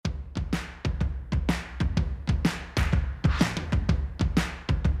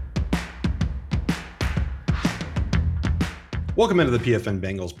Welcome into the PFN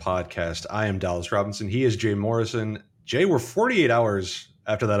Bengals Podcast. I am Dallas Robinson. He is Jay Morrison. Jay, we're 48 hours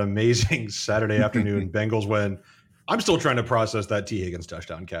after that amazing Saturday afternoon Bengals win. I'm still trying to process that T. Higgins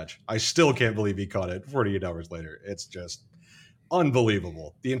touchdown catch. I still can't believe he caught it 48 hours later. It's just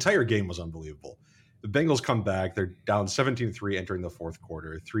unbelievable. The entire game was unbelievable. The Bengals come back. They're down 17-3 entering the fourth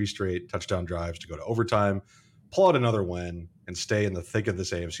quarter. 3 straight touchdown drives to go to overtime, pull out another win, and stay in the thick of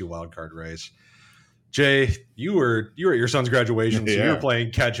this AFC wildcard race. Jay, you were at your son's graduation, so you were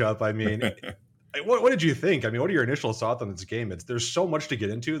playing catch up. I mean, what did you think? I mean, what are your initial thoughts on this game? There's so much to get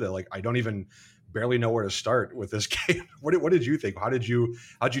into that I don't even barely know where to start with this game. What did you think? How'd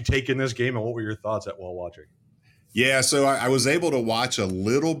you take in this game, and what were your thoughts while watching? Yeah, so I was able to watch a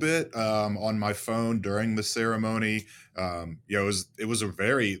little bit on my phone during the ceremony. It was a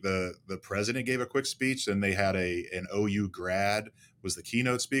very the president gave a quick speech, and they had an OU grad was the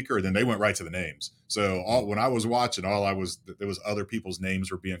keynote speaker, and then they went right to the names. So when I was watching, there was other people's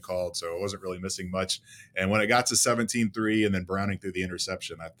names were being called, so I wasn't really missing much. And when it got to 17-3 and then Browning threw the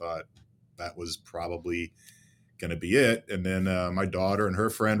interception, I thought that was probably going to be it. And then my daughter and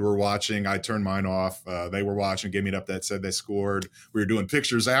her friend were watching. I turned mine off. They were watching, gave me an update, said they scored. We were doing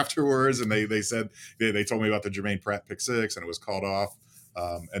pictures afterwards, and they said they told me about the Jermaine Pratt pick six, and it was called off.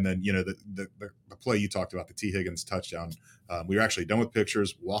 And then the play you talked about, the T. Higgins touchdown. We were actually done with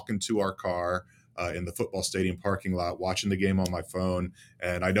pictures, walking to our car in the football stadium parking lot, watching the game on my phone.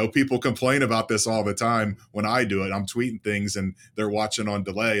 And I know people complain about this all the time when I do it. I'm tweeting things and they're watching on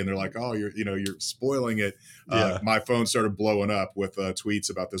delay, and they're like, "Oh, you're spoiling it." Yeah. My phone started blowing up with tweets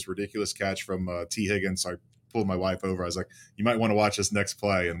about this ridiculous catch from T. Higgins. I pulled my wife over. I was like, "You might want to watch this next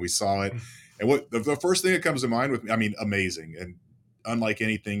play," and we saw it. And what the first thing that comes to mind with me, I mean, amazing and unlike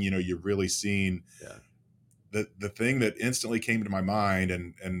anything you've really seen. Yeah. The thing that instantly came to my mind,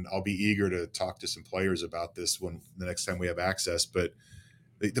 and I'll be eager to talk to some players about this when the next time we have access, but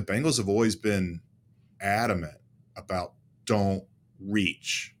the Bengals have always been adamant about don't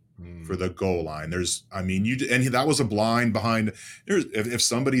reach for the goal line. And that was a blind behind. If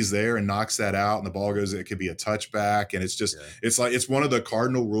somebody's there and knocks that out and the ball goes, it could be a touchback. And it's just, it's one of the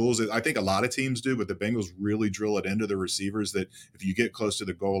cardinal rules that I think a lot of teams do, but the Bengals really drill it into the receivers that if you get close to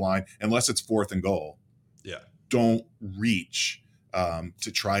the goal line, unless it's 4th and goal, don't reach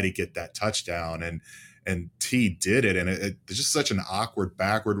to try to get that touchdown. And T did it. And it's just such an awkward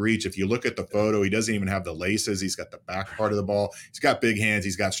backward reach. If you look at the photo, he doesn't even have the laces. He's got the back part of the ball. He's got big hands.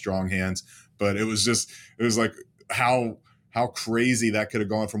 He's got strong hands. But it was like how crazy that could have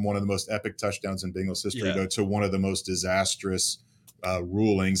gone from one of the most epic touchdowns in Bengals history to one of the most disastrous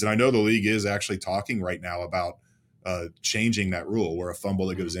rulings. And I know the league is actually talking right now about changing that rule where a fumble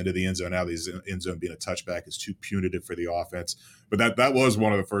that goes into the end zone, now the end zone being a touchback, is too punitive for the offense. But that was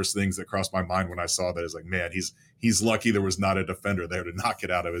one of the first things that crossed my mind when I saw that. Is like, man, he's lucky there was not a defender there to knock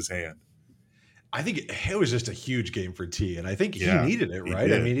it out of his hand. I think it was just a huge game for T, and I think he needed it,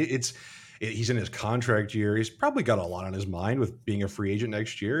 right? I mean, he's in his contract year. He's probably got a lot on his mind with being a free agent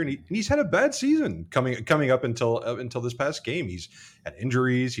next year, and he's had a bad season coming up until this past game. He's had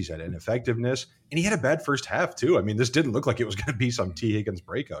injuries, he's had ineffectiveness, and he had a bad first half too. I mean, this didn't look like it was going to be some T. Higgins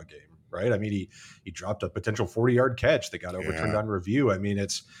breakout game, right? I mean, he dropped a potential 40-yard catch that got overturned on review. I mean,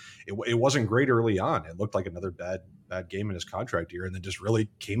 it wasn't great early on. It looked like another bad game in his contract year, and then just really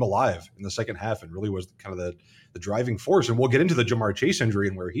came alive in the second half and really was kind of the driving force. And we'll get into the Jamar Chase injury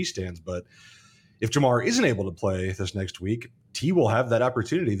and where he stands. But if Jamar isn't able to play this next week, T will have that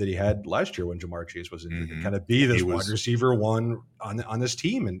opportunity that he had last year when Jamar Chase was injured to kind of be this wide receiver one on this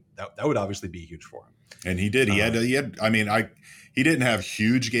team. And that would obviously be huge for him. And he did. He didn't have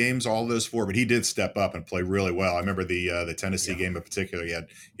huge games, all those 4, but he did step up and play really well. I remember the Tennessee game in particular. He had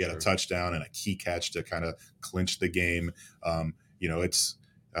a touchdown and a key catch to kind of clinch the game. I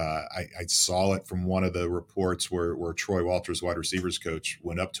saw it from one of the reports where Troy Walters, wide receivers coach,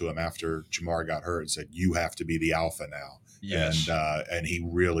 went up to him after Jamar got hurt and said, "You have to be the alpha now." Yes. And he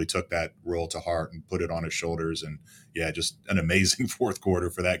really took that role to heart and put it on his shoulders. And just an amazing fourth quarter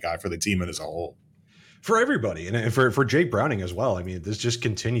for that guy, for the team as a whole. For everybody, and for Jake Browning as well. I mean, this just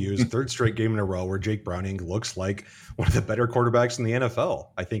continues. 3rd straight game in a row where Jake Browning looks like one of the better quarterbacks in the NFL.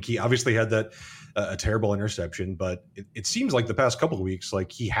 I think he obviously had that a terrible interception, but it seems like the past couple of weeks,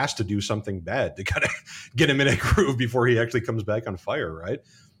 like he has to do something bad to kind of get him in a groove before he actually comes back on fire, right?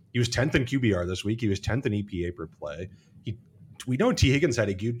 He was 10th in QBR this week. He was 10th in EPA per play. We know T. Higgins had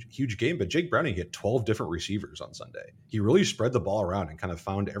a huge game, but Jake Browning hit 12 different receivers on Sunday. He really spread the ball around and kind of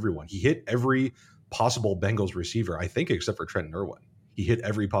found everyone. He hit every possible Bengals receiver, I think, except for Trenton Irwin. He hit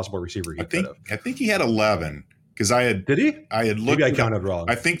every possible receiver he could have. I think he had 11 because Did he? I had looked. Maybe I counted wrong.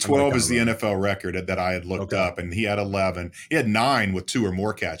 I think 12 is the NFL record that I had looked up, and he had 11. He had 9 with 2 or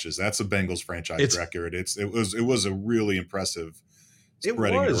more catches. That's a Bengals franchise record. It was a really impressive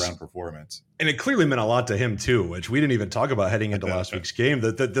spreading it around performance. And it clearly meant a lot to him too, which we didn't even talk about heading into last week's game,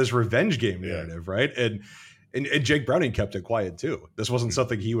 that this revenge game narrative, right? And Jake Browning kept it quiet too. This wasn't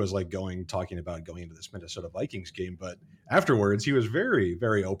something he was like talking about going into this Minnesota Vikings game, but afterwards he was very,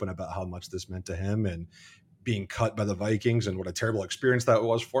 very open about how much this meant to him and being cut by the Vikings and what a terrible experience that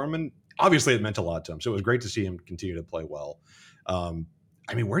was for him. And obviously it meant a lot to him. So it was great to see him continue to play well.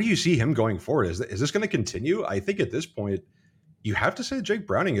 I mean, where do you see him going forward? Is this going to continue? I think at this point, you have to say that Jake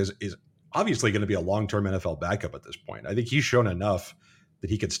Browning is obviously going to be a long-term NFL backup at this point. I think he's shown enough that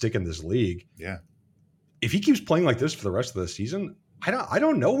he could stick in this league. Yeah. If he keeps playing like this for the rest of the season, I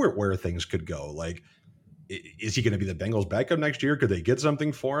don't know where things could go. Like, is he going to be the Bengals backup next year? Could they get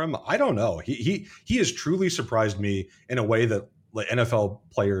something for him? I don't know. He has truly surprised me in a way that NFL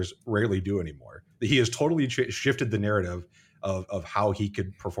players rarely do anymore. He has totally shifted the narrative of how he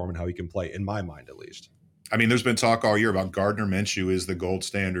could perform and how he can play, in my mind, at least. I mean, there's been talk all year about Gardner Minshew is the gold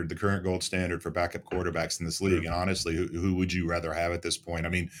standard, the current gold standard for backup quarterbacks in this league. And honestly, who would you rather have at this point? I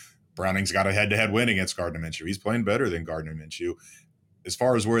mean, Browning's got a head-to-head win against Gardner Minshew. He's playing better than Gardner Minshew. As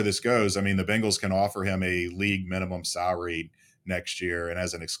far as where this goes, I mean, the Bengals can offer him a league minimum salary next year. And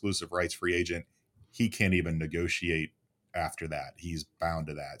as an exclusive rights free agent, he can't even negotiate after that. He's bound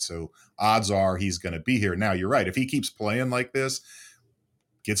to that. So odds are he's going to be here. Now, you're right. If he keeps playing like this,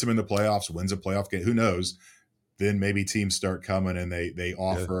 gets him in the playoffs, wins a playoff game, who knows? Then maybe teams start coming and they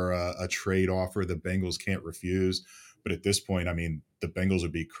offer a trade offer the Bengals can't refuse. But at this point, I mean, the Bengals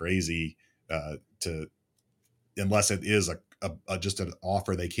would be crazy unless it is just an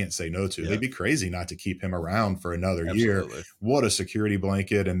offer they can't say no to. Yeah. They'd be crazy not to keep him around for another year. What a security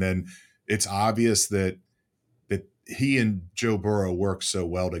blanket. And then it's obvious that he and Joe Burrow work so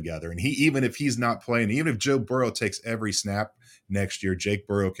well together. And even if he's not playing, even if Joe Burrow takes every snap next year, Jake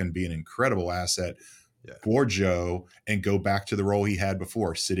Burrow can be an incredible asset for Joe and go back to the role he had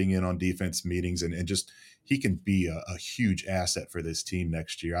before, sitting in on defense meetings and just he can be a huge asset for this team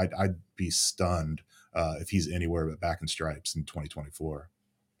next year. I'd be stunned if he's anywhere but back in stripes in 2024.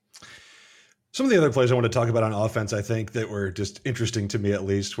 Some of the other plays I want to talk about on offense, I think that were just interesting to me, at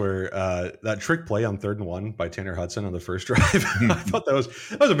least, were that trick play on 3rd and 1 by Tanner Hudson on the first drive. I thought that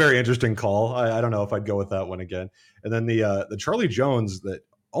was a very interesting call. I don't know if I'd go with that one again. And then the Charlie Jones that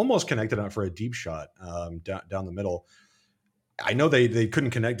almost connected on for a deep shot down the middle. I know they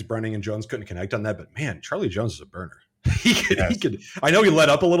couldn't connect. Browning and Jones couldn't connect on that, but man, Charlie Jones is a burner. He could. I know he let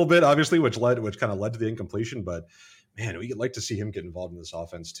up a little bit, obviously, which kind of led to the incompletion. But man, we'd like to see him get involved in this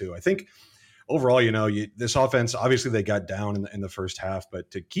offense too. I think. Overall, this offense, obviously they got down in the first half,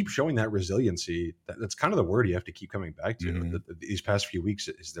 but to keep showing that resiliency, that's kind of the word you have to keep coming back to. Mm-hmm. These past few weeks,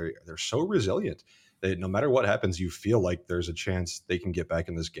 they're so resilient that no matter what happens, you feel like there's a chance they can get back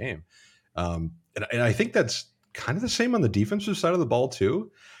in this game. And I think that's kind of the same on the defensive side of the ball too,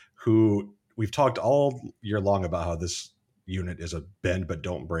 who we've talked all year long about how this unit is a bend but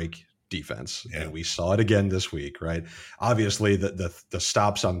don't break defense. Yeah. And we saw it again this week, right? Obviously the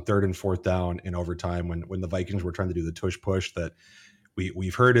stops on 3rd and 4th down in overtime when the Vikings were trying to do the tush push that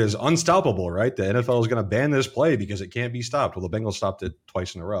we've heard is unstoppable, right? The NFL is going to ban this play because it can't be stopped. Well, the Bengals stopped it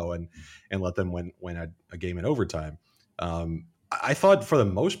twice in a row and let them win a game in overtime. I thought for the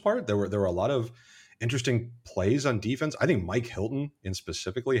most part, there were a lot of interesting plays on defense. I think Mike Hilton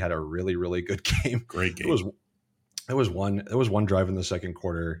specifically had a really, really good game. Great game. There was one drive in the second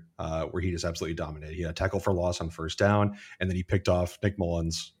quarter where he just absolutely dominated. He had a tackle for loss on 1st down, and then he picked off Nick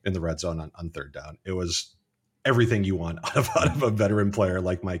Mullins in the red zone on 3rd down. It was everything you want out of a veteran player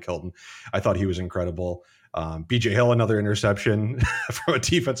like Mike Hilton. I thought he was incredible. BJ Hill, another interception from a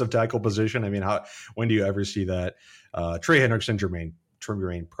defensive tackle position. I mean, when do you ever see that? Trey Hendrickson,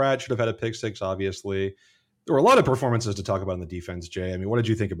 Jermaine Pratt should have had a pick six, obviously. There were a lot of performances to talk about in the defense, Jay. I mean, what did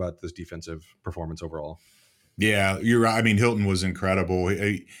you think about this defensive performance overall? Yeah, you're right. I mean, Hilton was incredible.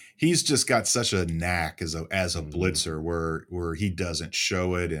 He's just got such a knack as a blitzer where he doesn't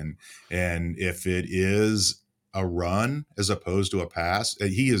show it. And if it is a run as opposed to a pass,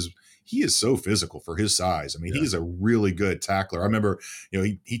 he is so physical for his size. I mean, he's a really good tackler. I remember,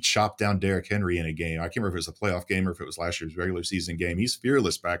 he chopped down Derrick Henry in a game. I can't remember if it was a playoff game or if it was last year's regular season game. He's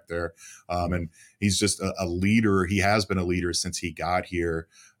fearless back there. And he's just a leader. He has been a leader since he got here.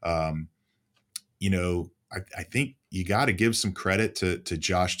 I think you got to give some credit to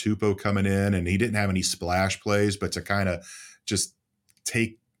Josh Tupou coming in, and he didn't have any splash plays, but to kind of just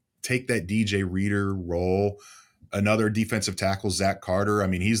take that DJ Reader role, Another defensive tackle, Zach Carter. I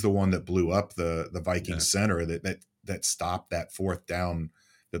mean, he's the one that blew up the Vikings center that stopped that fourth down,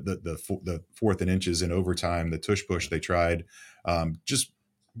 the fourth and inches in overtime, the tush push they tried. Just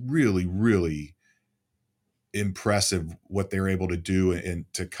really, really impressive what they were able to do and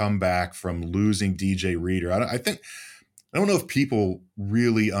to come back from losing DJ Reader. I don't know if people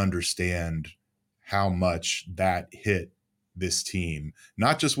really understand how much that hit this team,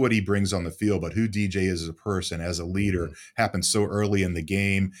 not just what he brings on the field, but who DJ is as a person, as a leader. Happened so early in the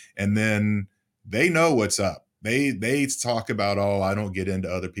game. And then they know what's up. They talk about, oh, I don't get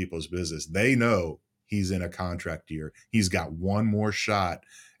into other people's business. They know he's in a contract year. He's got one more shot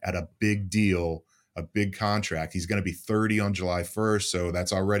at a big deal, a big contract. He's going to be 30 on July 1st. So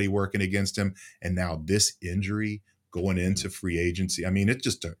that's already working against him. And now this injury going into free agency. I mean, it's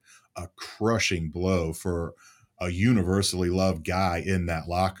just a crushing blow for a universally loved guy in that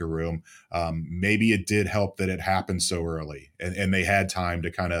locker room. Maybe it did help that it happened so early and they had time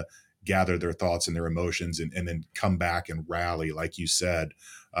to kind of gather their thoughts and their emotions and then come back and rally, like you said.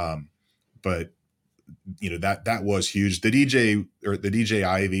 But that was huge. The DJ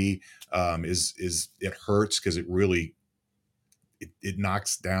Ivy is it hurts because it really, it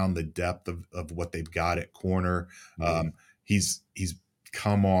knocks down the depth of what they've got at corner. He's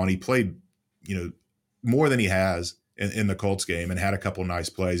come on. He played, more than he has in the Colts game and had a couple nice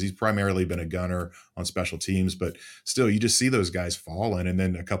plays. He's primarily been a gunner on special teams, but still you just see those guys falling. And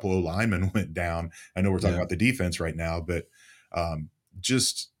then a couple of linemen went down. I know we're talking about the defense right now, but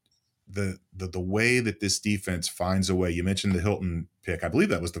just the way that this defense finds a way. You mentioned the Hilton pick. I believe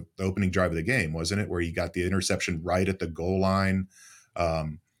that was the opening drive of the game, wasn't it? Where you got the interception right at the goal line.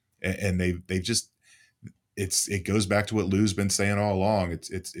 And they just, it goes back to what Lou's been saying all along.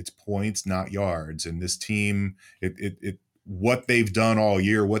 It's points, not yards. And this team, what they've done all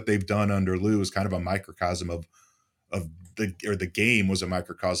year, what they've done under Lou is kind of a microcosm of the game was a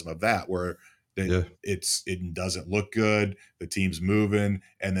microcosm of that, where it doesn't look good. The team's moving,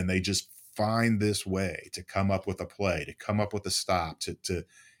 and then they just find this way to come up with a play, to come up with a stop, to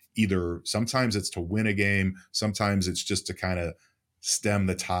either sometimes it's to win a game, sometimes it's just to kind of stem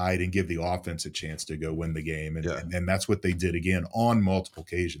the tide and give the offense a chance to go win the game. And that's what they did again on multiple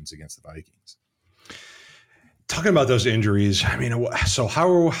occasions against the Vikings. Talking about those injuries, I mean, so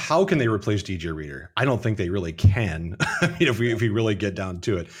how can they replace DJ Reader? I don't think they really can. I mean, if we really get down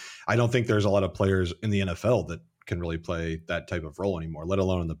to it, I don't think there's a lot of players in the NFL that can really play that type of role anymore, let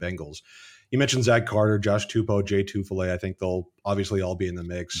alone in the Bengals. You mentioned Zach Carter, Josh Tupou, Jay Tufele. I think they'll obviously all be in the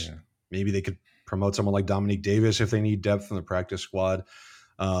mix. Yeah. Maybe they could promote someone like Dominique Davis if they need depth in the practice squad.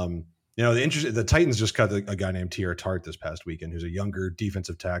 The Titans just cut a guy named T.R. Tart this past weekend, who's a younger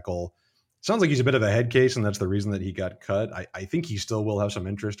defensive tackle. Sounds like he's a bit of a head case, and that's the reason that he got cut. I think he still will have some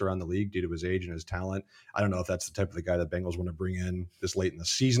interest around the league due to his age and his talent. I don't know if that's the type of the guy that Bengals want to bring in this late in the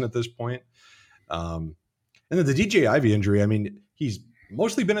season at this point. And then the DJ Ivy injury, I mean, he's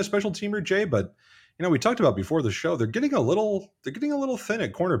mostly been a special teamer, Jay, but we talked about before the show, they're getting a little thin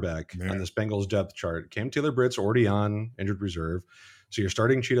at cornerback on this Bengals depth chart. Cam Taylor-Britt's already on injured reserve. So you're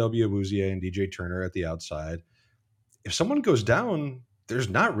starting Chidobe Awuzie and DJ Turner at the outside. If someone goes down, there's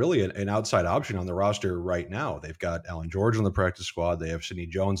not really an outside option on the roster right now. They've got Alan George on the practice squad. They have Sidney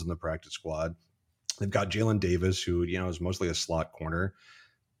Jones on the practice squad. They've got Jalen Davis, who, is mostly a slot corner.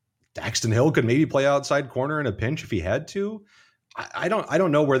 Daxton Hill could maybe play outside corner in a pinch if he had to. I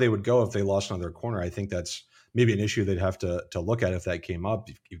don't know where they would go if they lost another corner. I think that's maybe an issue they'd have to look at if that came up.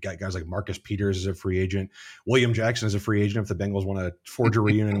 You've got guys like Marcus Peters as a free agent, William Jackson as a free agent. If the Bengals want to forge a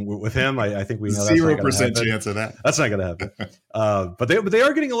reunion with him, I think we know 0% chance of that. That's not going to happen. But they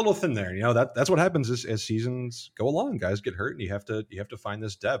are getting a little thin there. That's what happens as seasons go along. Guys get hurt, and you have to find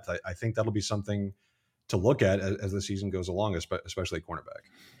this depth. I think that'll be something to look at as the season goes along, especially at cornerback.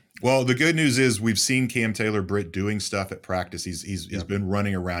 Well, the good news is we've seen Cam Taylor-Britt doing stuff at practice. He's been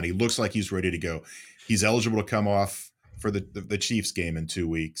running around. He looks like he's ready to go. He's eligible to come off for the Chiefs game in 2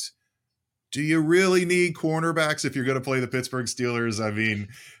 weeks. Do you really need cornerbacks if you're going to play the Pittsburgh Steelers? I mean,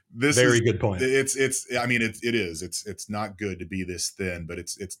 this is very good point. It's not good to be this thin, but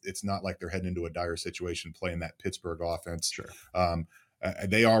it's not like they're heading into a dire situation playing that Pittsburgh offense. Sure.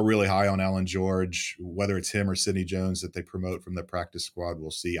 They are really high on Alan George. Whether it's him or Sidney Jones that they promote from the practice squad, we'll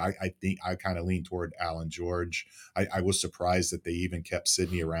see. I think I kind of lean toward Alan George. I was surprised that they even kept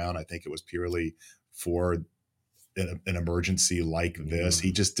Sidney around. I think it was purely for an emergency like this.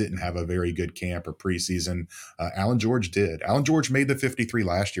 He just didn't have a very good camp or preseason. Alan George did. Alan George made the 53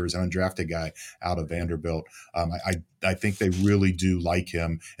 last year as an undrafted guy out of Vanderbilt. I think they really do like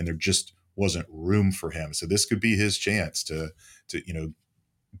him, and there just wasn't room for him. So this could be his chance to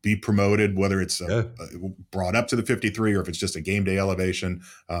be promoted, whether it's Yeah. brought up to the 53 or if it's just a game day elevation.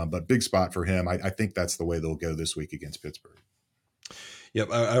 But big spot for him. I think that's the way they'll go this week against Pittsburgh. Yep,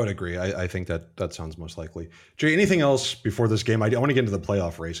 I would agree. I think that sounds most likely. Jay, anything else before this game? I want to get into the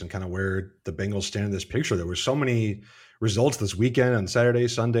playoff race and kind of where the Bengals stand in this picture. There were so many results this weekend on Saturday,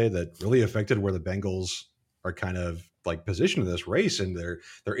 Sunday that really affected where the Bengals are kind of like positioned in this race, and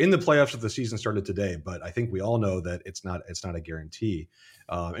they're in the playoffs if the season started today. But I think we all know that it's not a guarantee.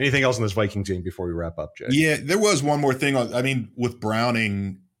 Anything else in this Vikings game before we wrap up, Jay? Yeah, there was one more thing. I mean, with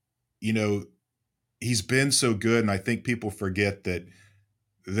Browning, he's been so good, and I think people forget that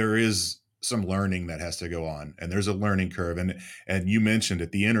there is some learning that has to go on, and there's a learning curve. And you mentioned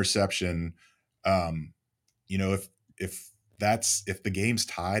it, the interception. If the game's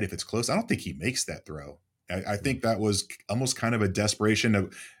tied, if it's close, I don't think he makes that throw. I think that was almost kind of a desperation.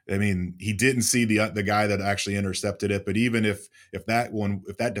 He didn't see the guy that actually intercepted it, but even if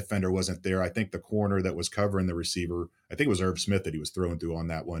that defender wasn't there, I think the corner that was covering the receiver, I think it was Irv Smith that he was throwing through on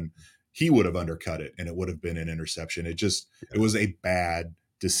that one, he would have undercut it and it would have been an interception. It was a bad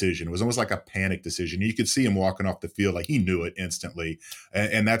decision. It was almost like a panic decision. You could see him walking off the field like he knew it instantly,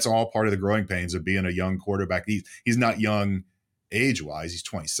 and that's all part of the growing pains of being a young quarterback. He's not young age-wise, he's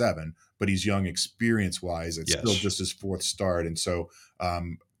 27, but he's young experience-wise. It's still just his fourth start, and so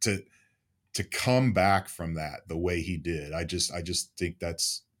to come back from that the way he did, I just think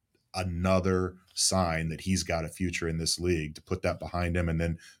that's another sign that he's got a future in this league. To put that behind him, and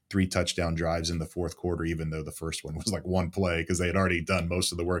then 3 touchdown drives in the fourth quarter, even though the first one was like one play because they had already done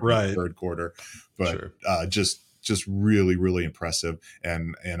most of the work in the third quarter. But just really, really impressive.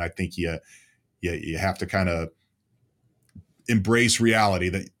 And I think you have to kind of embrace reality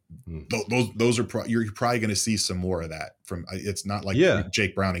that those are you're probably going to see some more of that from. It's not like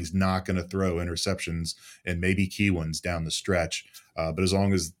Jake Browning's not going to throw interceptions and maybe key ones down the stretch, but as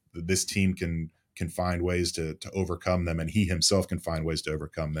long as this team can find ways to overcome them, and he himself can find ways to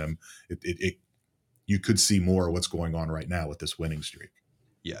overcome them, you could see more of what's going on right now with this winning streak.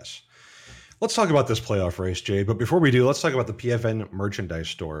 Yes. Let's talk about this playoff race, Jay. But before we do, let's talk about the PFN merchandise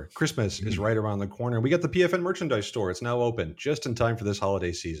store. Christmas is right around the corner. We got the PFN merchandise store. It's now open just in time for this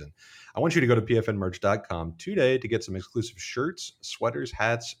holiday season. I want you to go to pfnmerch.com today to get some exclusive shirts, sweaters,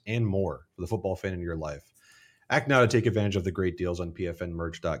 hats, and more for the football fan in your life. Act now to take advantage of the great deals on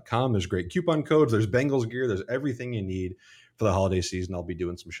pfnmerch.com. There's great coupon codes. There's Bengals gear. There's everything you need for the holiday season. I'll be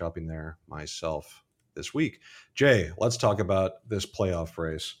doing some shopping there myself this week. Jay, let's talk about this playoff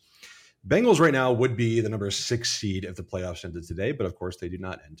race. Bengals right now would be the number 6 seed if the playoffs ended today, but of course they do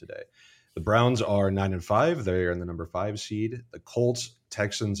not end today. The Browns are 9-5. They're in the number 5 seed. The Colts,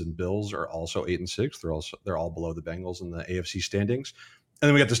 Texans, and Bills are also 8-6. They're all below the Bengals in the AFC standings. And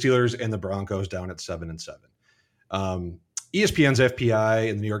then we got the Steelers and the Broncos down at 7-7. ESPN's FPI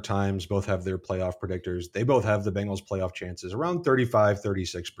and the New York Times both have their playoff predictors. They both have the Bengals playoff chances around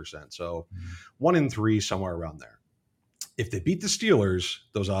 35-36%. So 1-3, somewhere around there. If they beat the Steelers,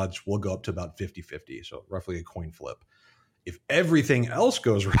 those odds will go up to about 50-50, so roughly a coin flip. If everything else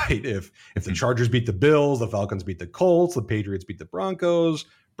goes right, if the Chargers beat the Bills, the Falcons beat the Colts, the Patriots beat the Broncos,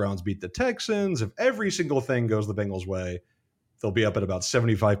 Browns beat the Texans, if every single thing goes the Bengals' way, they'll be up at about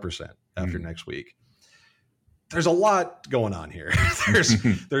 75% after next week. There's a lot going on here.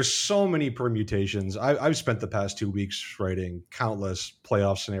 There's so many permutations. I've spent the past 2 weeks writing countless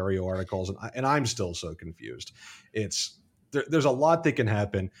playoff scenario articles, and I'm still so confused. There's a lot that can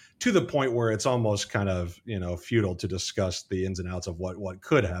happen to the point where it's almost kind of futile to discuss the ins and outs of what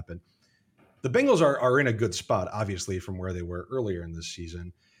could happen. The Bengals are in a good spot, obviously, from where they were earlier in this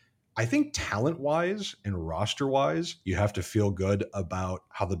season. I think talent-wise and roster-wise, you have to feel good about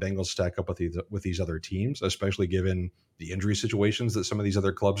how the Bengals stack up with these other teams, especially given the injury situations that some of these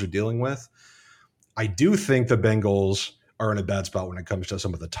other clubs are dealing with. I do think the Bengals are in a bad spot when it comes to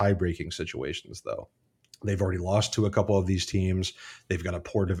some of the tie-breaking situations, though. They've already lost to a couple of these teams. They've got a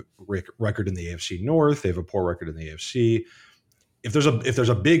poor record in the AFC North. They have a poor record in the AFC. If there's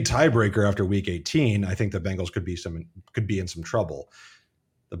a big tiebreaker after Week 18, I think the Bengals could be in some trouble.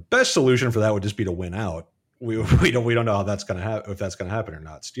 The best solution for that would just be to win out. We don't know how that's going to happen, if that's going to happen or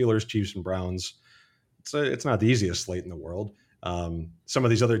not. Steelers, Chiefs, and Browns. It's not the easiest slate in the world. Some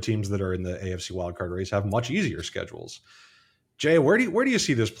of these other teams that are in the AFC wildcard race have much easier schedules. Jay, where do you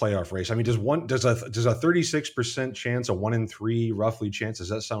see this playoff race? I mean, does a 36% chance, a 1-3 roughly chance, does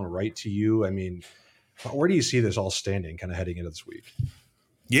that sound right to you? I mean, where do you see this all standing kind of heading into this week?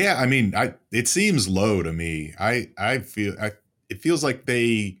 Yeah, I mean, it seems low to me. It feels like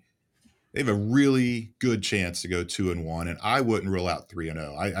they have a really good chance to go 2-1, and I wouldn't rule out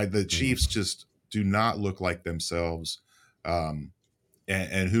 3-0. The Chiefs just do not look like themselves. And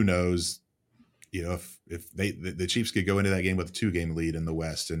and who knows, if the Chiefs could go into that game with a 2-game lead in the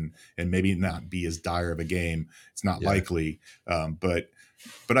West and maybe not be as dire of a game. It's not likely. But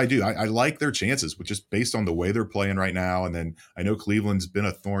I like their chances, which is based on the way they're playing right now. And then I know Cleveland's been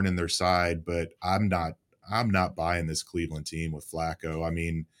a thorn in their side, but I'm not buying this Cleveland team with Flacco. I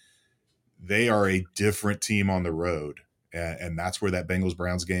mean, they are a different team on the road. And that's where that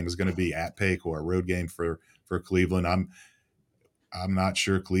Bengals-Browns game is going to be, at Paycor, a road game for Cleveland. I'm not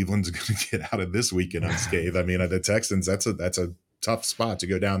sure Cleveland's going to get out of this weekend unscathed. I mean, the Texans, that's a tough spot to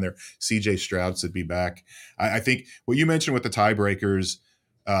go down there. CJ Stroud should be back. I think what you mentioned with the tiebreakers,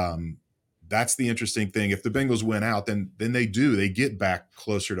 that's the interesting thing. If the Bengals win out, then they get back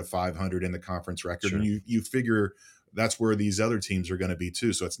closer to 500 in the conference record. Sure. And you figure that's where these other teams are going to be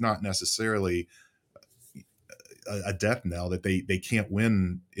too. So it's not necessarily a death knell that they can't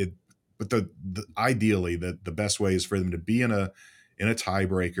win it. But ideally the best way is for them to be in a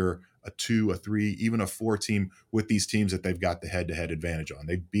tiebreaker, a 2, a 3, even a 4 team with these teams that they've got the head-to-head advantage on.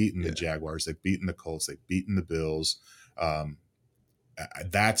 They've beaten the Jaguars, they've beaten the Colts, they've beaten the Bills.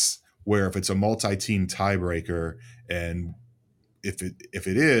 That's where, if it's a multi-team tiebreaker, and if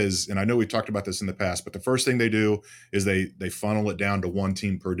it is, and I know we've talked about this in the past, but the first thing they do is they funnel it down to 1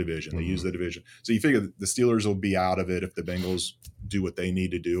 team per division. They use the division. So you figure the Steelers will be out of it if the Bengals do what they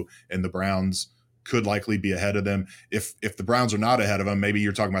need to do, and the Browns could likely be ahead of them. If the Browns are not ahead of them, maybe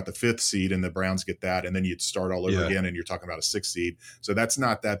you're talking about the 5th seed and the Browns get that, and then you'd start all over again and you're talking about a 6th seed. So that's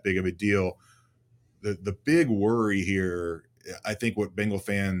not that big of a deal. The big worry here, I think, what Bengal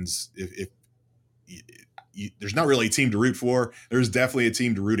fans, if there's not really a team to root for, there's definitely a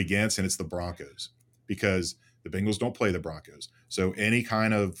team to root against, and it's the Broncos, because the Bengals don't play the Broncos. So any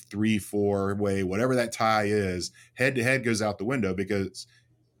kind of 3-4 way, whatever that tie is, head-to-head goes out the window, because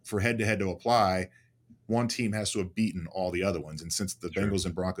for head-to-head to apply, one team has to have beaten all the other ones. And since the Bengals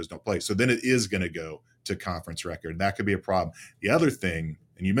and Broncos don't play, so then it is going to go to conference record. That could be a problem. The other thing,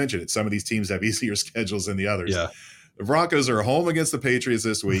 and you mentioned it, some of these teams have easier schedules than the others. Yeah. The Broncos are home against the Patriots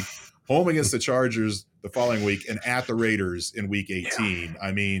this week, home against the Chargers the following week, and at the Raiders in week 18.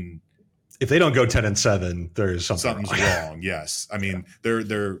 I mean, if they don't go 10-7, there's something's wrong. Yes. I mean,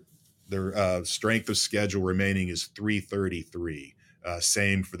 their strength of schedule remaining is 333.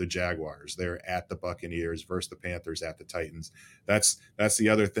 Same for the Jaguars. They're at the Buccaneers versus the Panthers, at the Titans. That's the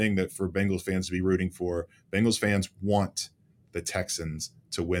other thing that for Bengals fans to be rooting for. Bengals fans want the Texans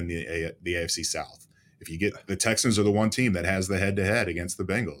to win the AFC South. If you get the Texans are the one team that has the head-to-head against the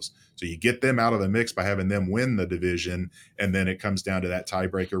Bengals. So you get them out of the mix by having them win the division, and then it comes down to that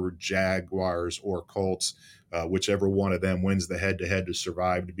tiebreaker, Jaguars or Colts, whichever one of them wins the head-to-head to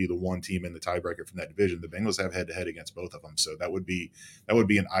survive to be the one team in the tiebreaker from that division. The Bengals have head-to-head against both of them. So that would be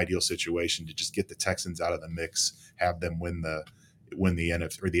an ideal situation to just get the Texans out of the mix, have them win the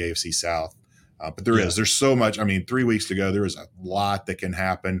NFC or the AFC South. But there's so much. I mean, 3 weeks to go. There is a lot that can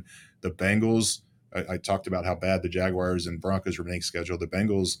happen. The Bengals, I talked about how bad the Jaguars and Broncos remaining schedule. The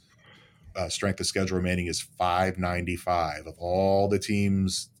Bengals strength of schedule remaining is 595. Of all the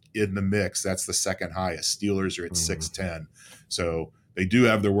teams in the mix, that's the second highest. Steelers are at 610. So they do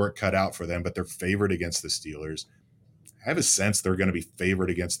have their work cut out for them, but they're favored against the Steelers. I have a sense they're going to be favored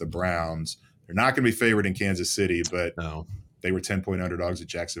against the Browns. They're not going to be favored in Kansas City, but they were 10-point underdogs at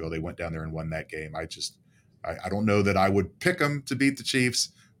Jacksonville. They went down there and won that game. I don't know that I would pick them to beat the Chiefs,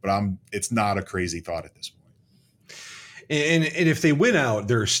 but it's not a crazy thought at this point. And if they win out,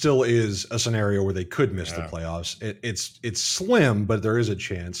 there still is a scenario where they could miss the playoffs. It's slim, but there is a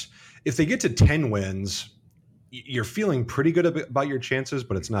chance. If they get to 10 wins, you're feeling pretty good about your chances,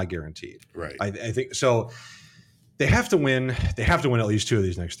 but it's not guaranteed. Right. I think so. They have to win. They have to win at least 2 of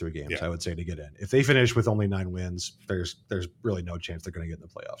these next 3 games, I would say, to get in. If they finish with only 9 wins, there's really no chance they're going to get in the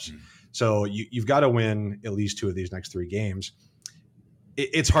playoffs. So you've got to win at least 2 of these next 3 games.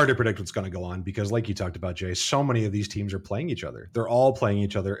 It's hard to predict what's going to go on because, like you talked about, Jay, so many of these teams are playing each other. They're all playing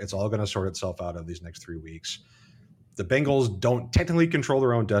each other. It's all going to sort itself out of these next 3 weeks. The Bengals don't technically control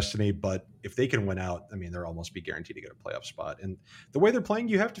their own destiny, but if they can win out, I mean, they're almost be guaranteed to get a playoff spot. And the way they're playing,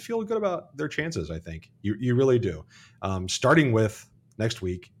 you have to feel good about their chances, I think. You really do. Starting with next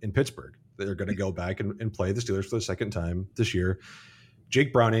week in Pittsburgh, they're going to go back and play the Steelers for the second time this year.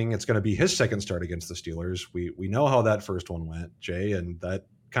 Jake Browning, it's going to be his second start against the Steelers. We know how that first one went, Jay, and that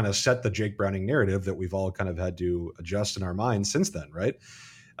kind of set the Jake Browning narrative that we've all kind of had to adjust in our minds since then, right?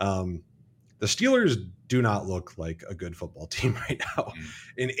 The Steelers do not look like a good football team right now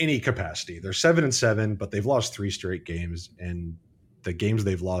in any capacity. They're 7-7, but they've lost 3 straight games, and the games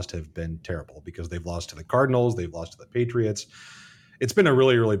they've lost have been terrible because they've lost to the Cardinals, they've lost to the Patriots, it's been a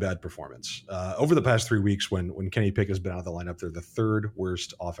really, really bad performance. Over the past 3 weeks when Kenny Pickett has been out of the lineup, they're the third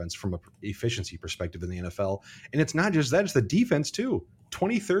worst offense from a efficiency perspective in the NFL. And it's not just that, it's the defense too.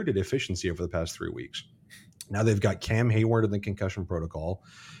 23rd at efficiency over the past 3 weeks. Now they've got Cam Hayward in the concussion protocol.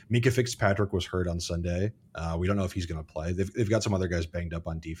 Mika Fitzpatrick was hurt on Sunday. We don't know if he's going to play. They've got some other guys banged up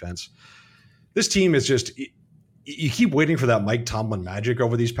on defense. This team is just, you keep waiting for that Mike Tomlin magic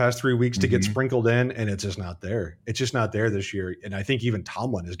over these past 3 weeks to get sprinkled in, and it's just not there. It's just not there this year. And I think even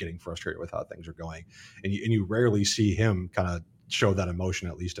Tomlin is getting frustrated with how things are going. And you rarely see him kind of show that emotion,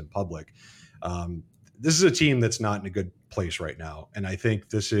 at least in public. This is a team that's not in a good place right now. And I think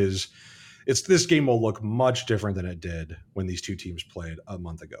this game will look much different than it did when these two teams played a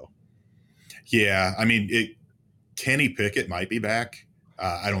month ago. Yeah. I mean, Kenny Pickett might be back.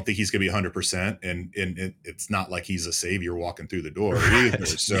 I don't think he's going to be 100%, and it's not like he's a savior walking through the door either.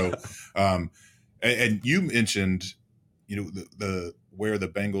 So, and you mentioned, the where the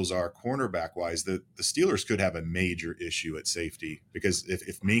Bengals are cornerback wise, the Steelers could have a major issue at safety, because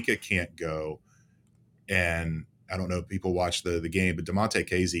if Minka can't go, and I don't know if people watch the game, but Damontae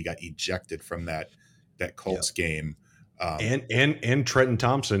Kazee got ejected from that Colts game. And Trenton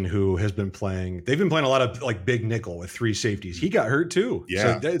Thompson, who has been playing, they've been playing a lot of like big nickel with 3 safeties. He got hurt too.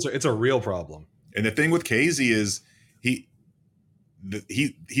 Yeah. So it's a real problem. And the thing with Kazee is he's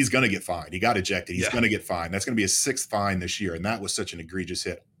going to get fined. He got ejected. He's going to get fined. That's going to be his 6th fine this year. And that was such an egregious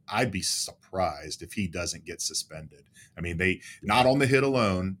hit. I'd be surprised if he doesn't get suspended. I mean, not on the hit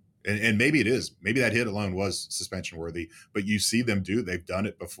alone. And maybe it is. Maybe that hit alone was suspension worthy. But you see them they've done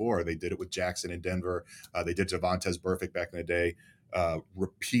it before. They did it with Jackson in Denver. They did Devontae Burfict back in the day.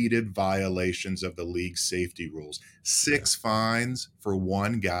 Repeated violations of the league's safety rules. 6 fines for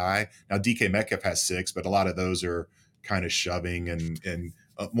one guy. Now, DK Metcalf has 6, but a lot of those are kind of shoving and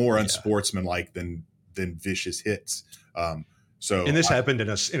more unsportsmanlike than vicious hits. And this happened in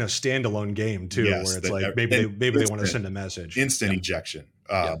a standalone game too, where it's like maybe they want to send a message. Instant ejection.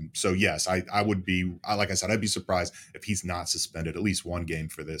 So yes, I would be, like I said, I'd be surprised if he's not suspended at least one game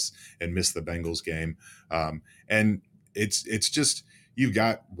for this and miss the Bengals game. And it's just, you've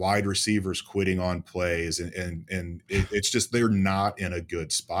got wide receivers quitting on plays, and it's just, they're not in a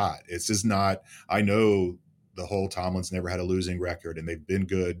good spot. It's just not, I know the whole Tomlin's never had a losing record and they've been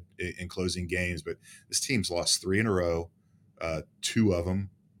good in closing games, but this team's lost 3 in a row. 2 of them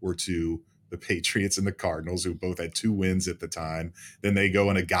were to the Patriots and the Cardinals, who both had 2 wins at the time. Then they go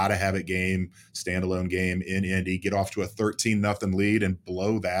in a gotta-have-it game, standalone game in Indy, get off to a 13-0 lead and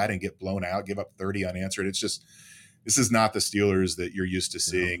blow that and get blown out, give up 30 unanswered. It's just, this is not the Steelers that you're used to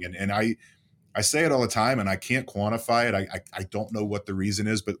seeing. And I say it all the time, and I can't quantify it. I don't know what the reason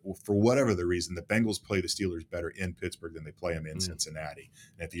is, but for whatever the reason, the Bengals play the Steelers better in Pittsburgh than they play them in Cincinnati.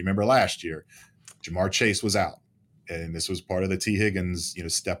 And if you remember last year, Jamar Chase was out. And this was part of the T. Higgins,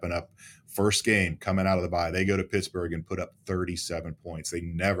 stepping up. First game coming out of the bye, they go to Pittsburgh and put up 37 points.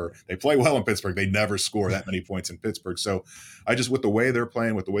 They play well in Pittsburgh. They never score that many points in Pittsburgh. So with the way they're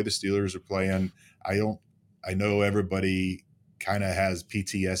playing, with the way the Steelers are playing, I know everybody kind of has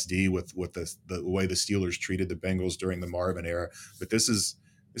PTSD with the way the Steelers treated the Bengals during the Marvin era, but this is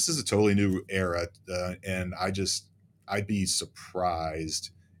a totally new era. And I'd be surprised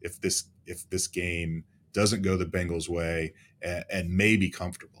if this game doesn't go the Bengals' way, and maybe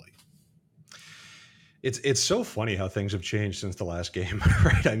comfortably. It's so funny how things have changed since the last game,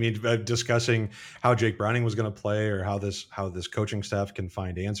 right? I mean, discussing how Jake Browning was going to play, or how this coaching staff can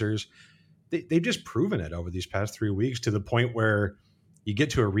find answers. They've just proven it over these past 3 weeks, to the point where you get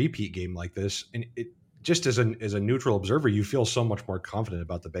to a repeat game like this, and it just as a neutral observer, you feel so much more confident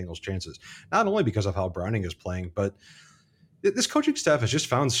about the Bengals' chances, not only because of how Browning is playing, but this coaching staff has just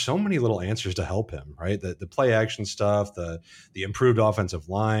found so many little answers to help him, right? The play action stuff, the improved offensive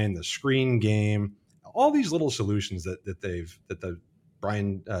line, the screen game, all these little solutions that the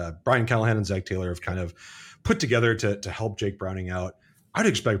Brian Callahan and Zach Taylor have kind of put together to help Jake Browning out. I'd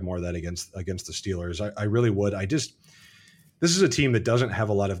expect more of that against the Steelers. I really would. This is a team that doesn't have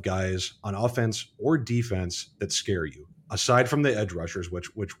a lot of guys on offense or defense that scare you, aside from the edge rushers,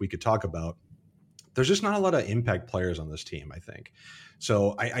 which we could talk about. There's just not a lot of impact players on this team, I think.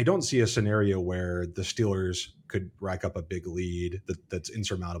 So I don't see a scenario where the Steelers could rack up a big lead that's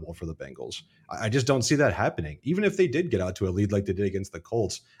insurmountable for the Bengals. I just don't see that happening. Even if they did get out to a lead like they did against the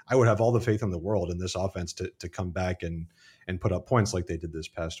Colts, I would have all the faith in the world in this offense to come back and put up points like they did this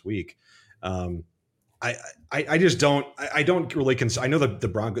past week. I just don't. I don't really. I know the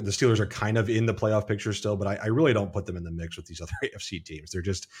Steelers are kind of in the playoff picture still, but I really don't put them in the mix with these other AFC teams. They're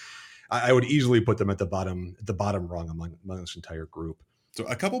just. I would easily put them at the bottom rung among this entire group. So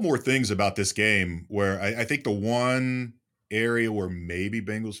a couple more things about this game, where I think the one area where maybe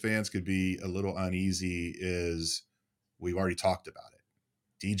Bengals fans could be a little uneasy is we've already talked about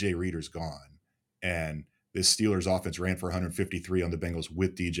it. DJ Reader's gone. And this Steelers offense ran for 153 on the Bengals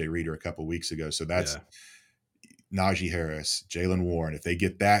with DJ Reader a couple weeks ago. So that's Najee Harris, Jaylen Warren. If they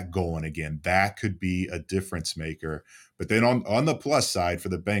get that going again, that could be a difference maker. But then on the plus side for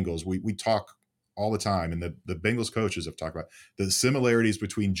the Bengals, we talk all the time, and the Bengals coaches have talked about the similarities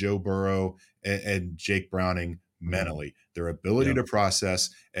between Joe Burrow and Jake Browning mentally, their ability to process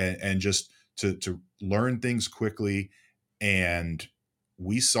and just to learn things quickly. And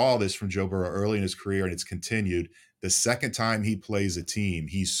we saw this from Joe Burrow early in his career, and it's continued. The second time he plays a team,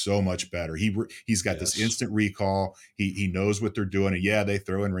 he's so much better. He's got this instant recall. He knows what they're doing. And yeah, they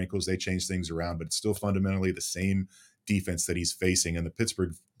throw in wrinkles, they change things around, but it's still fundamentally the same defense that he's facing. And the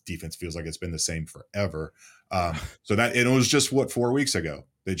Pittsburgh defense feels like it's been the same forever. So that it was just 4 weeks ago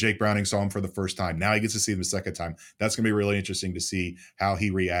that Jake Browning saw him for the first time. Now he gets to see him the second time. That's going to be really interesting to see how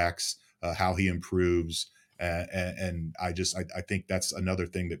he reacts, how he improves. And I think that's another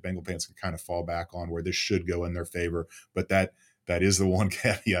thing that Bengal fans can kind of fall back on, where this should go in their favor. But that is the one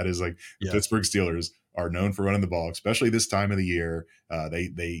caveat, is like the Pittsburgh Steelers are known for running the ball, especially this time of the year.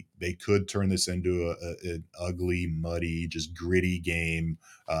 They could turn this into an ugly, muddy, just gritty game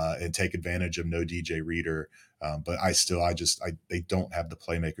and take advantage of no DJ Reader. But they don't have the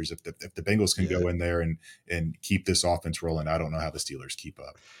playmakers. If the Bengals can go in there and keep this offense rolling, I don't know how the Steelers keep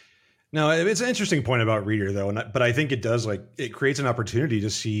up. No, it's an interesting point about Reader, though. But I think it does, it creates an opportunity to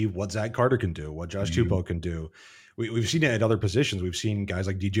see what Zach Carter can do, what Josh Tupou can do. We've seen it at other positions. We've seen guys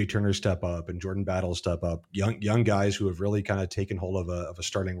like DJ Turner step up and Jordan Battle step up, young guys who have really kind of taken hold of a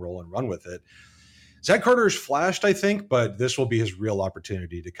starting role and run with it. Zach Carter has flashed, I think, but this will be his real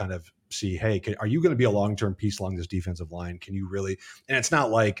opportunity to kind of see, hey, are you going to be a long-term piece along this defensive line? Can you really? And it's not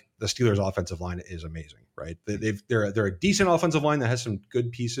like the Steelers' offensive line is amazing, right? They're a decent offensive line that has some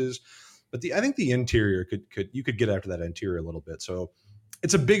good pieces, but I think the interior you could get after that interior a little bit. So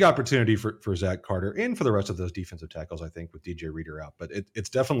it's a big opportunity for Zach Carter and for the rest of those defensive tackles, I think, with DJ Reader out. But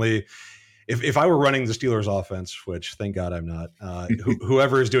it's definitely. If I were running the Steelers offense, which thank God I'm not,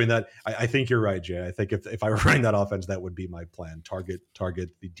 whoever is doing that, I think you're right, Jay. I think if I were running that offense, that would be my plan. Target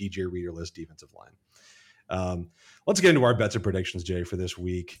the DJ Reader-less defensive line. Let's get into our bets and predictions, Jay, for this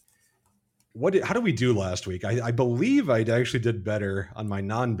week. How did we do last week? I believe I actually did better on my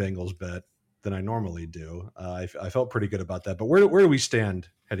non-Bengals bet than I normally do. I felt pretty good about that. But where do we stand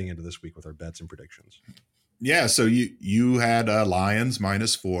heading into this week with our bets and predictions? Yeah, so you had Lions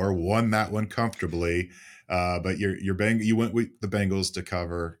 -4, won that one comfortably, but you went with the Bengals to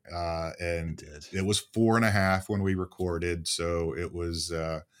cover, and it was 4.5 when we recorded. So it was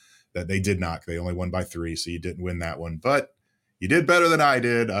that they did not. They only won by 3, so you didn't win that one. But you did better than I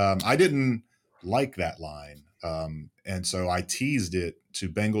did. I didn't like that line, and so I teased it to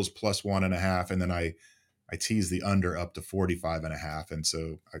Bengals +1.5, and then I teased the under up to 45.5. And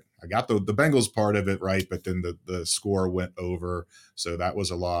so I got the Bengals part of it right, but then the score went over. So that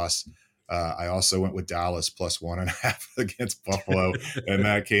was a loss. I also went with Dallas +1.5 against Buffalo, and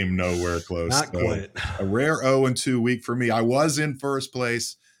that came nowhere close. Not quite. A rare 0-2 week for me. I was in first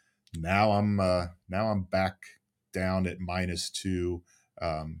place. Now I'm back down at -2.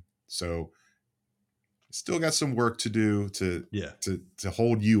 So still got some work to do to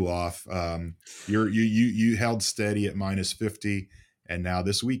hold you off. You held steady at -50, and now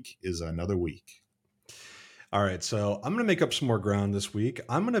this week is another week. All right, so I'm going to make up some more ground this week.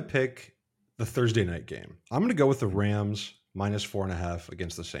 I'm going to pick the Thursday night game. I'm going to go with the Rams -4.5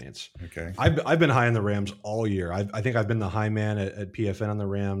 against the Saints. Okay, I've been high on the Rams all year. I think I've been the high man at PFN on the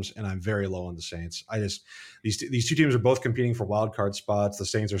Rams, and I'm very low on the Saints. These two teams are both competing for wild card spots. The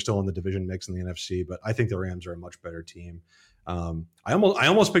Saints are still in the division mix in the NFC, but I think the Rams are a much better team. I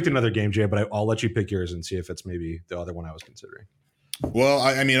almost picked another game, Jay, but I'll let you pick yours and see if it's maybe the other one I was considering. Well,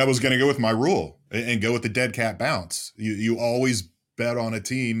 I was going to go with my rule and go with the dead cat bounce. You always bet on a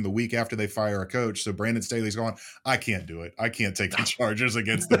team the week after they fire a coach. So Brandon Staley's going, I can't do it. I can't take the Chargers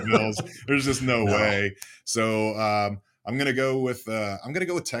against the Bills. There's just no way. So I'm going to go with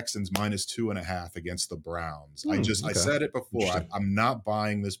Texans -2.5 against the Browns. I said it before. I'm not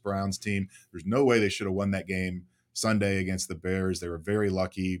buying this Browns team. There's no way they should have won that game Sunday against the Bears. They were very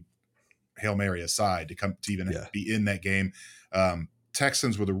lucky, Hail Mary aside, to even be in that game.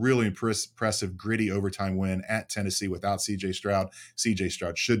 Texans with a really impressive, gritty overtime win at Tennessee without C.J. Stroud. C.J.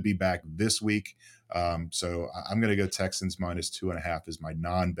 Stroud should be back this week. So I'm going to go Texans -2.5 as my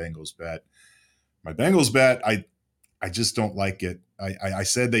non-Bengals bet. My Bengals bet, I just don't like it. I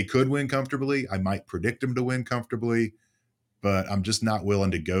said they could win comfortably. I might predict them to win comfortably. but I'm just not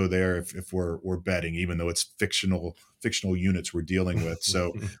willing to go there if we're betting, even though it's fictional units we're dealing with.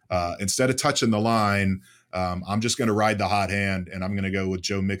 So instead of touching the line, I'm just going to ride the hot hand, and I'm going to go with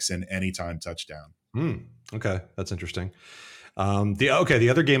Joe Mixon anytime touchdown. Okay, that's interesting. The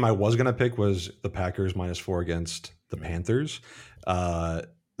other game I was going to pick was the Packers -4 against the Panthers.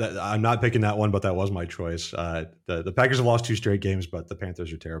 I'm not picking that one, but that was my choice. The Packers have lost 2 straight games, but the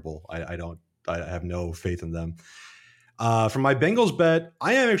Panthers are terrible. I have no faith in them. For my Bengals bet,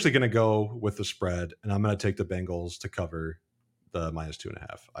 I am actually going to go with the spread, and I'm going to take the Bengals to cover the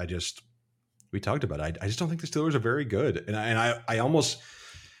 -2.5. We talked about it. I just don't think the Steelers are very good. And I almost,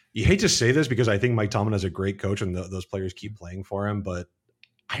 you hate to say this because I think Mike Tomlin is a great coach and those players keep playing for him, but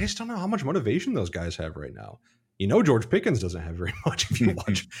I just don't know how much motivation those guys have right now. George Pickens doesn't have very much. If you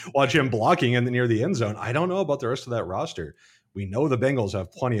watch him blocking near the end zone, I don't know about the rest of that roster. We know the Bengals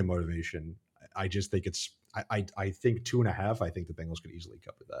have plenty of motivation. I just think I think 2.5. I think the Bengals could easily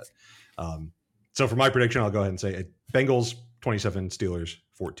cover that. So for my prediction, I'll go ahead and say Bengals 27, Steelers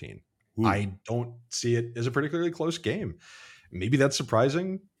 14. Ooh. I don't see it as a particularly close game. Maybe that's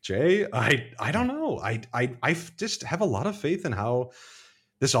surprising, Jay. I don't know. I just have a lot of faith in how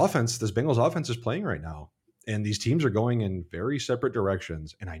this Bengals offense is playing right now. And these teams are going in very separate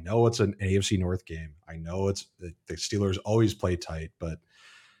directions. And I know it's an AFC North game. I know it's the Steelers always play tight, but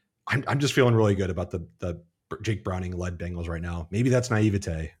I'm just feeling really good about the Jake Browning led Bengals right now. Maybe that's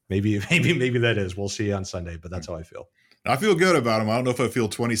naivete. Maybe that is. We'll see on Sunday, but that's how I feel. I feel good about him. I don't know if I feel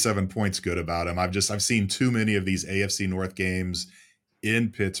 27 points good about him. I've seen too many of these AFC North games in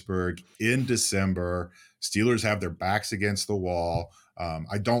Pittsburgh in December. Steelers have their backs against the wall.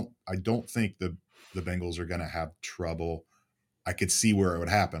 I don't think the Bengals are going to have trouble. I could see where it would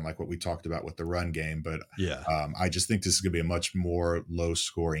happen, like what we talked about with the run game. But yeah, I just think this is going to be a much more low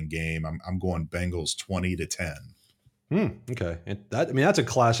scoring game. I'm going Bengals 20-10. Okay. And that's a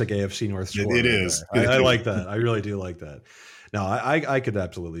classic AFC North score. It is. I like that. I really do like that. No, I could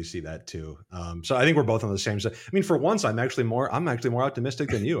absolutely see that too. So I think we're both on the same side. For once, I'm actually more optimistic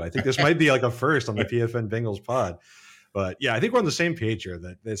than you. I think this might be like a first on the PFN Bengals pod. But yeah, I think we're on the same page here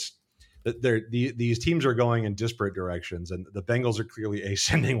that these teams are going in disparate directions, and the Bengals are clearly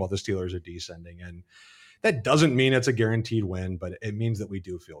ascending while the Steelers are descending. And that doesn't mean it's a guaranteed win, but it means that we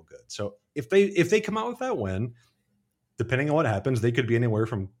do feel good. So if they come out with that win, depending on what happens, they could be anywhere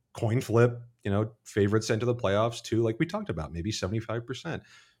from coin flip, favorites into the playoffs to, like we talked about, maybe 75%,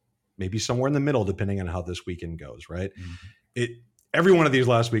 maybe somewhere in the middle, depending on how this weekend goes, right? Mm-hmm. Every one of these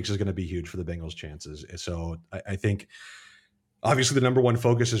last weeks is going to be huge for the Bengals' chances. So I think obviously the number one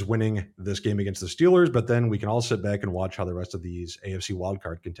focus is winning this game against the Steelers, but then we can all sit back and watch how the rest of these AFC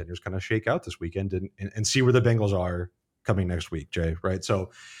wildcard contenders kind of shake out this weekend and see where the Bengals are coming next week, Jay, right?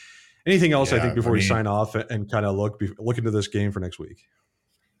 So anything else, I think, before we sign off and kind of look into this game for next week?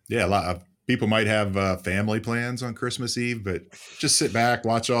 Yeah, a lot of people might have family plans on Christmas Eve, but just sit back,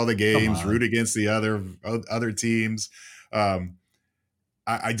 watch all the games, root against the other teams.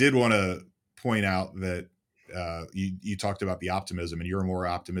 I did want to point out that you talked about the optimism, and you're more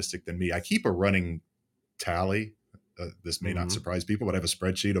optimistic than me. I keep a running tally. This may not surprise people, but I have a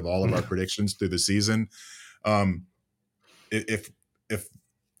spreadsheet of all of our predictions through the season. If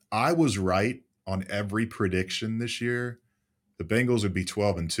I was right on every prediction this year, the Bengals would be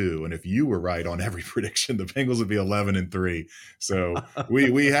 12-2. And if you were right on every prediction, the Bengals would be 11-3. So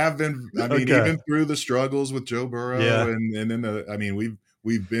we have been, even through the struggles with Joe Burrow and then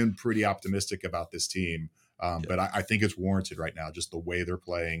we've been pretty optimistic about this team. But I think it's warranted right now, just the way they're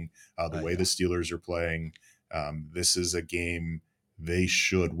playing, the way the Steelers are playing. This is a game they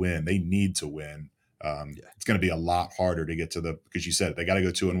should win. They need to win. It's going to be a lot harder to get to because you said they got to go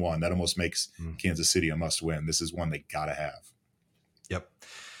 2-1. That almost makes Kansas City a must win. This is one they got to have. Yep.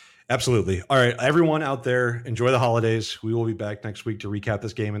 Absolutely. All right. Everyone out there, enjoy the holidays. We will be back next week to recap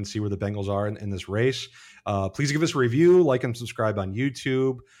this game and see where the Bengals are in this race. Please give us a review, like and subscribe on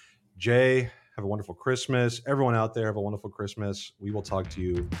YouTube. Jay, have a wonderful Christmas. Everyone out there, have a wonderful Christmas. We will talk to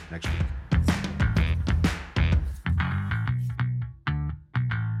you next week.